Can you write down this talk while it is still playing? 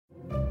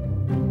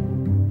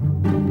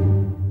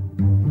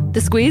The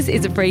Squiz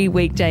is a free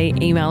weekday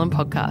email and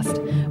podcast.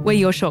 We're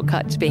your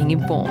shortcut to being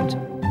informed.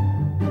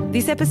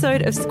 This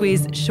episode of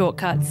Squiz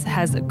Shortcuts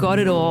has got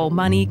it all: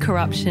 money,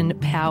 corruption,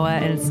 power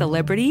and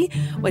celebrity.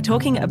 We're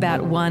talking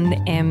about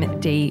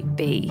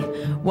 1MDB.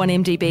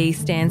 1MDB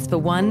stands for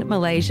One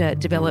Malaysia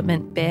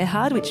Development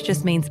Berhad, which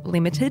just means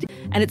limited.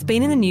 And it's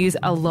been in the news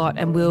a lot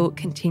and will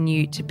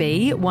continue to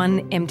be.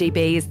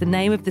 1MDB is the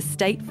name of the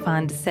state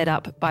fund set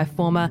up by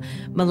former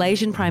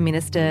Malaysian Prime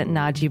Minister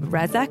Najib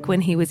Razak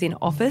when he was in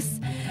office,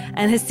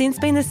 and has since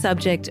been the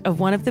subject of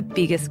one of the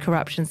biggest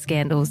corruption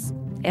scandals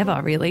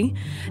ever, really.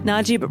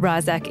 Najib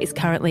Razak is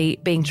currently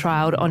being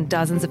trialled on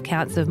dozens of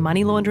counts of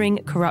money laundering,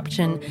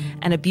 corruption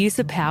and abuse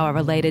of power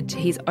related to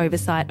his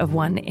oversight of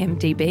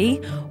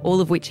 1MDB,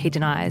 all of which he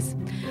denies.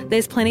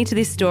 There's plenty to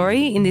this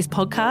story in this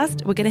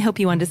podcast. We're going to help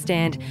you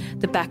understand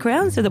the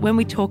background so that when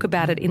we talk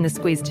about it in the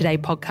Squiz Today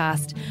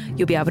podcast,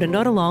 you'll be able to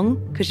nod along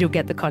because you'll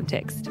get the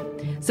context.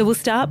 So we'll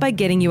start by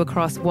getting you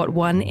across what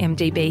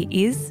 1MDB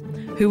is,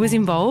 who was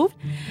involved,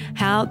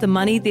 how the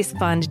money this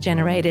fund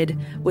generated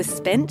was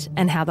spent,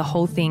 and how the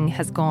whole thing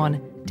has gone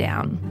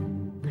down.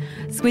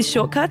 Squiz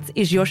Shortcuts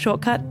is your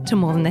shortcut to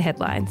more than the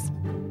headlines.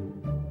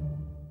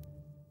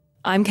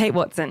 I'm Kate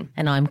Watson.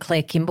 And I'm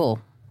Claire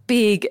Kimball.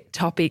 Big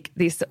topic,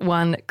 this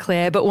one,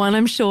 Claire, but one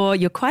I'm sure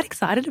you're quite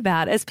excited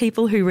about. As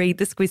people who read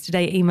the Squiz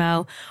Today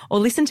email or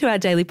listen to our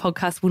daily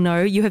podcast will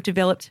know, you have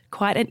developed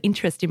quite an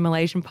interest in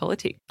Malaysian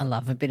politics. I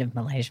love a bit of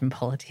Malaysian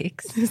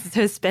politics. This is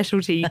her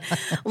specialty.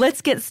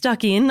 Let's get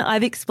stuck in.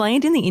 I've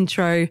explained in the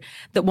intro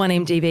that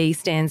 1MDB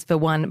stands for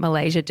One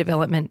Malaysia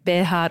Development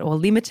Berhad or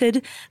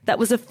Limited. That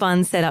was a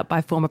fund set up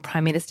by former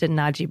Prime Minister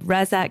Najib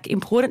Razak.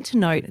 Important to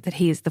note that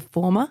he is the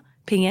former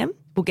PM.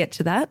 We'll get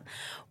to that.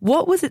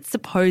 What was its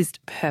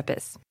supposed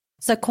purpose?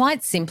 So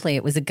quite simply,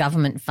 it was a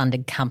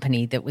government-funded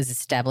company that was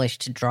established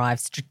to drive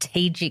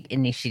strategic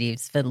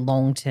initiatives for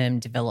long-term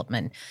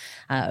development.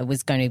 It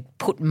was going to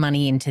put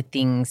money into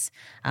things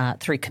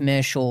through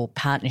commercial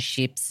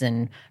partnerships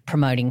and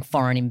promoting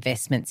foreign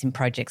investments in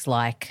projects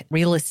like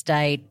real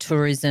estate,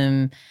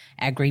 tourism,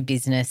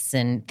 agribusiness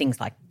and things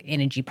like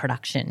energy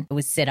production. It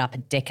was set up a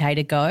decade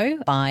ago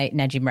by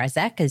Najib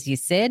Razak, as you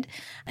said.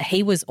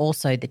 He was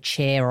also the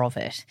chair of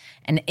it.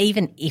 And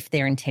even if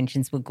their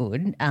intentions were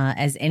good,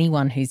 as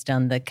anyone who's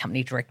done the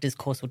company directors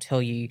course will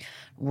tell you,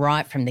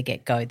 right from the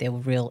get-go, there were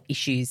real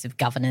issues of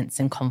governance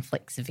and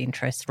conflicts of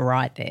interest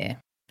right there.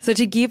 So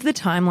to give the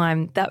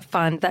timeline, that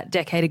fund that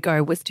decade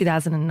ago was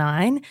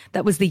 2009.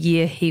 That was the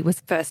year he was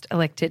first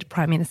elected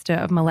Prime Minister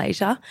of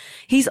Malaysia.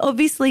 He's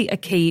obviously a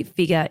key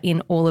figure in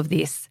all of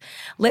this.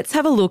 Let's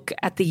have a look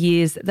at the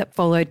years that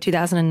followed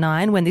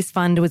 2009 when this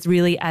fund was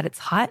really at its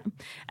height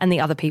and the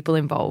other people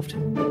involved.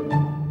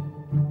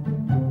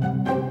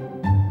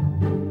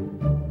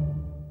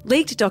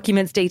 Leaked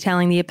documents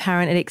detailing the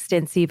apparent and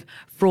extensive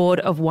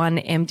fraud of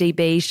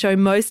 1MDB show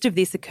most of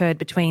this occurred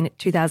between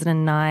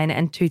 2009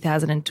 and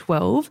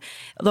 2012,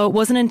 although it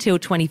wasn't until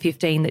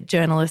 2015 that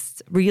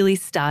journalists really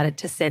started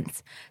to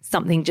sense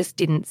something just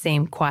didn't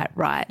seem quite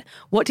right.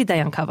 What did they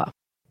uncover?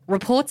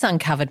 Reports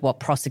uncovered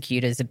what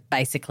prosecutors are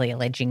basically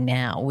alleging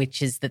now,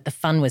 which is that the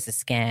fund was a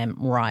scam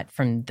right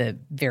from the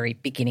very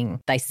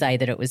beginning. They say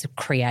that it was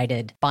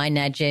created by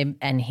Najib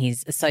and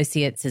his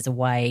associates as a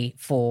way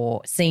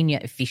for senior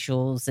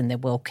officials and their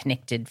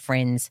well-connected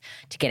friends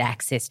to get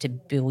access to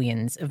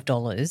billions of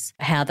dollars.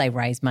 How they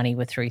raised money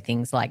were through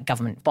things like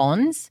government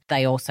bonds.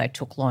 They also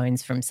took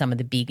loans from some of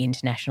the big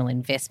international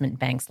investment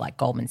banks like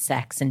Goldman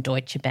Sachs and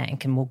Deutsche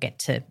Bank, and we'll get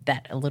to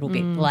that a little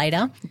bit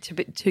later.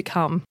 To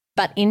come.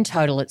 But in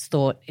total, it's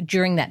thought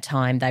during that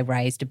time they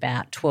raised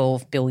about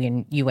 $12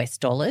 billion US.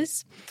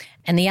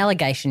 And the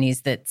allegation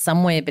is that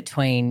somewhere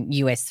between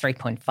US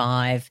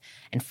 $3.5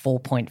 and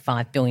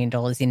 $4.5 billion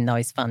in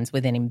those funds were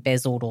then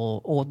embezzled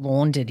or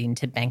laundered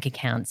into bank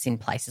accounts in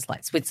places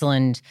like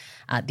Switzerland,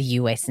 the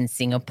US and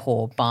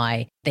Singapore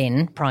by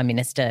then Prime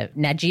Minister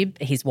Najib,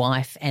 his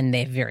wife and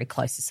their very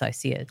close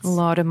associates. A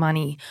lot of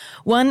money.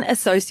 One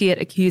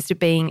associate accused of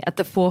being at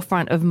the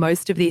forefront of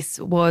most of this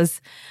was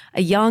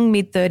a young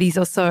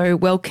mid-30s or so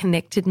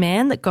well-connected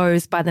man that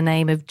goes by the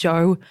name of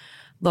Joe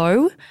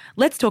Low.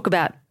 Let's talk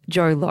about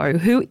Joe Low.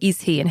 Who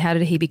is he and how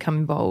did he become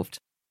involved?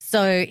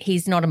 So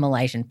he's not a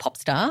Malaysian pop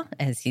star,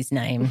 as his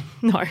name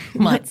no.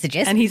 might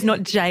suggest. And he's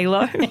not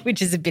J-Lo.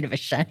 Which is a bit of a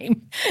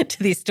shame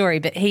to this story.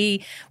 But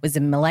he was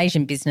a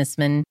Malaysian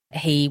businessman.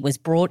 He was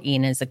brought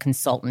in as a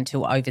consultant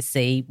to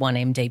oversee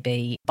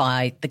 1MDB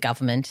by the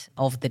government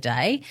of the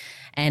day.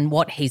 And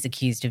what he's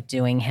accused of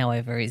doing,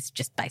 however, is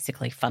just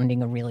basically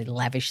funding a really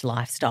lavish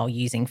lifestyle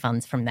using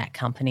funds from that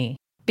company.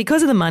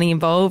 Because of the money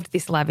involved,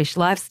 this lavish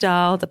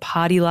lifestyle, the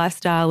party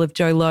lifestyle of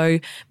Joe Low,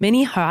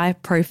 many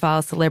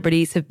high-profile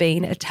celebrities have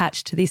been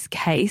attached to this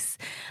case.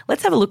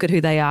 Let's have a look at who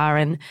they are,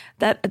 and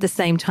that at the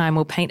same time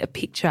will paint a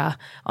picture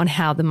on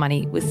how the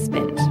money was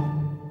spent.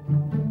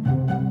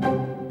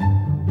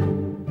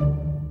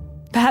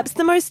 Perhaps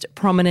the most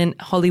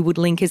prominent Hollywood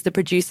link is the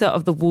producer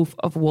of The Wolf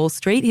of Wall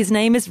Street. His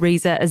name is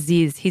Riza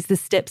Aziz. He's the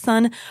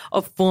stepson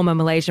of former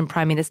Malaysian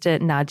Prime Minister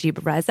Najib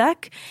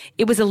Razak.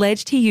 It was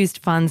alleged he used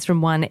funds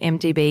from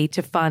 1MDB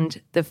to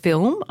fund the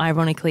film,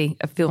 ironically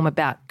a film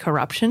about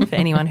corruption for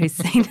anyone who's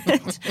seen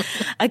it,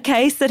 a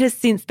case that has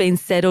since been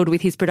settled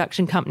with his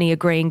production company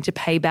agreeing to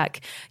pay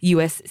back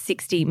US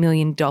 $60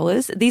 million.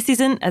 This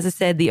isn't, as I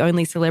said, the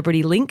only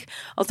celebrity link.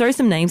 I'll throw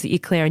some names at you,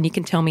 Claire, and you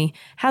can tell me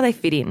how they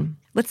fit in.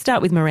 Let's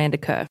start with Miranda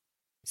Kerr.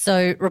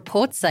 So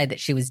reports say that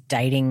she was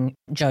dating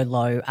Joe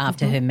Low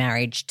after her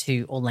marriage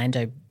to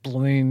Orlando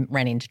Bloom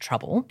ran into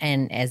trouble.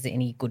 And as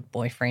any good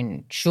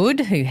boyfriend should,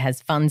 who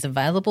has funds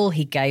available,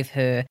 he gave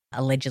her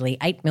allegedly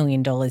 $8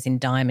 million in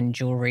diamond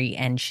jewellery,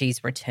 and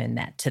she's returned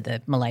that to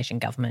the Malaysian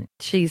government.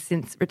 She's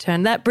since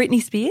returned that. Britney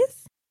Spears?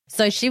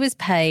 So she was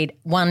paid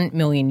 $1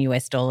 million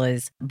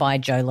by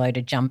Joe Low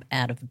to jump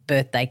out of a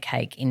birthday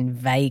cake in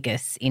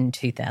Vegas in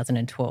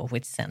 2012,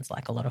 which sounds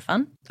like a lot of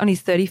fun. On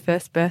his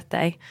 31st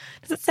birthday.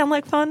 Does it sound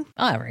like fun?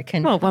 I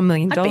reckon. Well, $1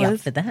 million. I'd be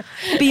up for that.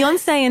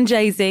 Beyonce and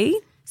Jay-Z.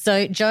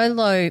 So Joe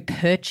Low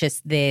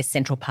purchased their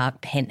Central Park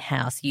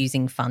penthouse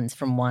using funds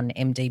from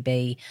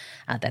 1MDB.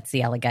 That's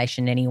the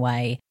allegation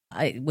anyway.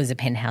 It was a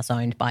penthouse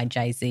owned by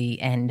Jay-Z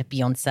and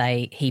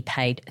Beyonce. He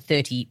paid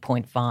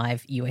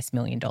 $30.5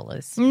 million.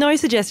 No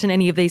suggestion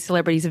any of these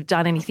celebrities have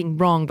done anything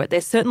wrong, but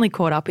they're certainly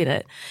caught up in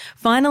it.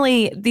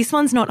 Finally, this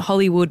one's not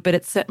Hollywood, but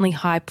it's certainly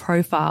high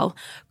profile.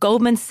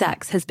 Goldman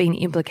Sachs has been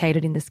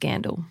implicated in the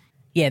scandal.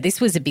 Yeah,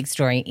 this was a big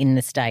story in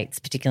the States,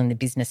 particularly in the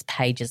business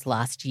pages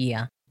last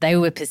year. They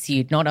were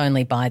pursued not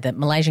only by the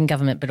Malaysian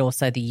government but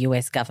also the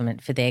US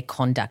government for their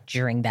conduct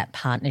during that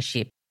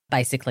partnership.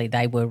 Basically,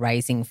 they were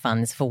raising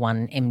funds for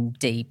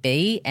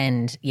 1MDB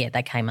and,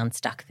 they came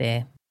unstuck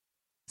there.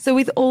 So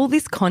with all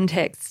this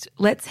context,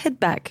 let's head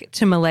back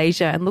to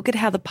Malaysia and look at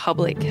how the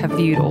public have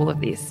viewed all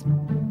of this.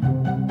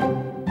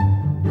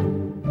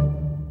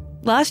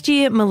 Last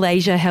year,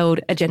 Malaysia held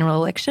a general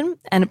election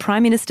and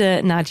Prime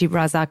Minister Najib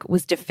Razak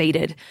was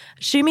defeated,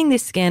 assuming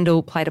this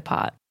scandal played a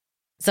part.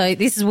 So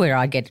this is where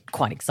I get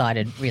quite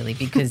excited, really,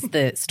 because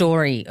the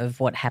story of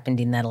what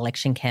happened in that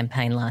election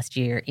campaign last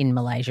year in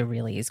Malaysia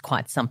really is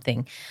quite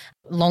something.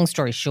 Long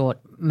story short,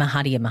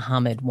 Mahathir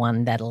Mohamad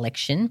won that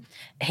election.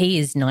 He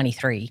is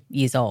 93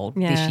 years old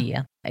this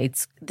year.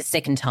 It's the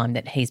second time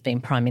that he's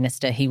been Prime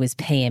Minister. He was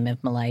PM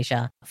of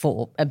Malaysia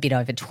for a bit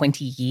over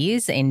 20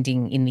 years,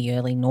 ending in the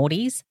early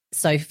noughties.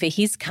 So for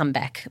his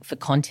comeback, for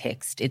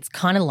context, it's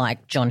kind of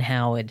like John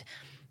Howard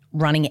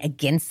running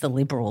against the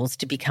Liberals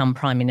to become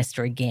Prime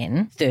Minister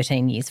again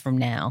 13 years from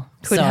now.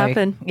 Could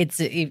happen.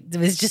 It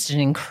was just an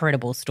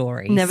incredible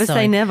story. Never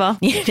say never.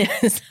 Yeah,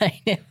 never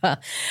say never.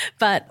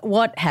 But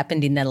what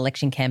happened in that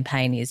election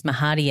campaign is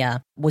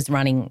Mahathir was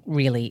running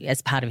really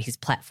as part of his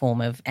platform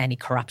of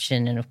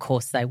anti-corruption, and of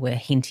course they were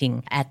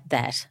hinting at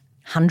that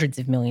hundreds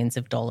of millions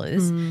of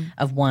dollars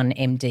of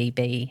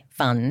 1MDB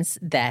funds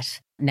that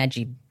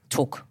Najib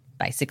took,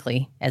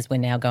 basically, as we're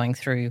now going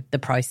through the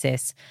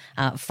process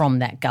from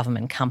that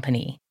government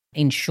company.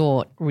 In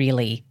short,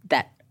 really,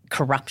 that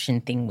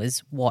corruption thing was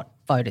what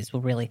voters were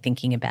really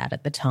thinking about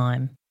at the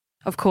time.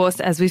 Of course,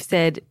 as we've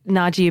said,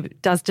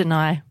 Najib does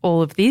deny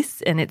all of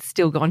this and it's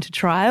still gone to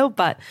trial,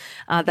 but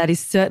that is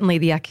certainly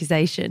the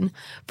accusation.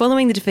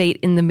 Following the defeat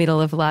in the middle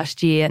of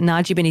last year,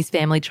 Najib and his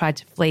family tried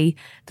to flee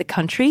the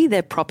country.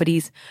 Their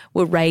properties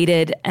were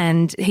raided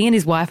and he and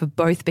his wife have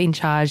both been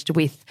charged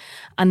with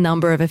a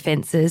number of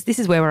offences. This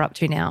is where we're up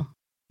to now.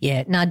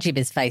 Yeah, Najib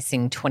is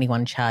facing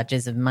 21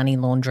 charges of money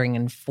laundering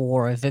and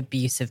 4 of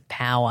abuse of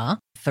power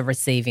for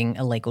receiving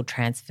illegal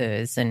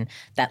transfers, and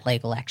that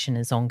legal action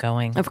is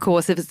ongoing. Of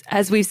course,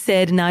 as we've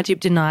said, Najib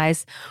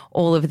denies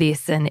all of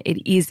this and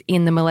it is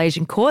in the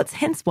Malaysian courts,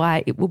 hence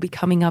why it will be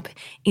coming up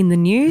in the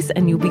news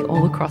and you'll be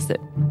all across it.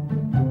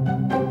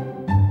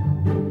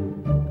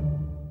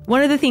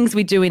 One of the things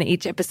we do in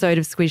each episode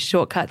of Squiz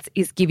Shortcuts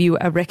is give you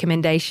a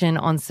recommendation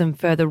on some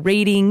further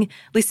reading,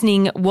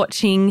 listening,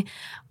 watching.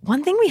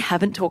 One thing we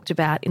haven't talked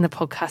about in the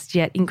podcast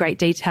yet in great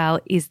detail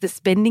is the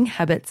spending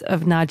habits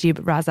of Najib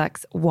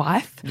Razak's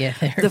wife. Yeah,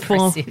 they're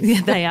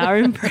impressive. They are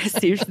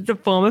impressive. The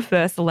former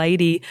First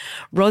Lady,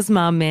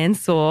 Rosmah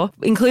Mansor.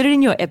 Included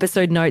in your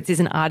episode notes is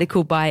an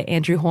article by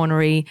Andrew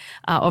Hornery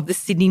of the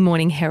Sydney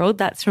Morning Herald.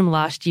 That's from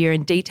last year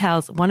and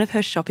details one of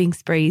her shopping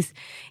sprees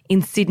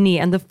in Sydney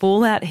and the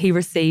fallout he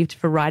received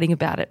for writing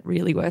about it.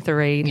 Really worth a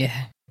read.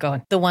 Yeah.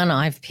 God. The one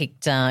I've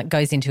picked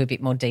goes into a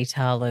bit more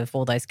detail of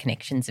all those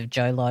connections of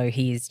Joe Low.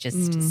 He is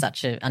just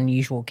such an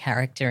unusual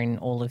character in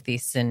all of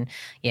this, and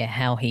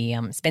how he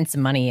spent some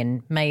money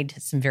and made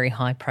some very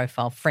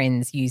high-profile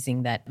friends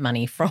using that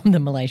money from the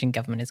Malaysian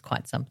government is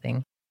quite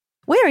something.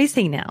 Where is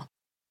he now?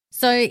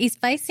 So he's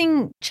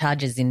facing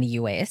charges in the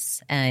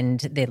US and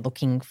they're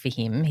looking for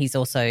him. He's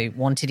also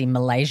wanted in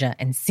Malaysia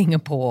and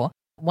Singapore.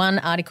 One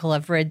article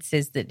I've read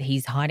says that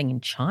he's hiding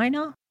in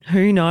China.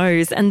 Who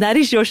knows? And that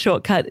is your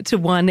shortcut to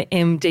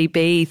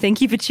 1MDB.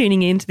 Thank you for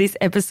tuning in to this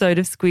episode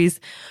of Squiz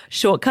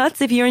Shortcuts.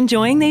 If you're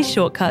enjoying these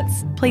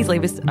shortcuts, please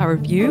leave us a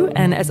review.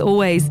 And as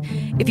always,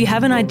 if you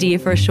have an idea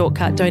for a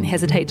shortcut, don't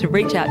hesitate to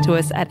reach out to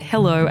us at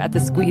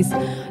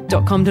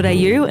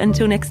hello@thesquiz.com.au.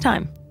 Until next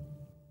time.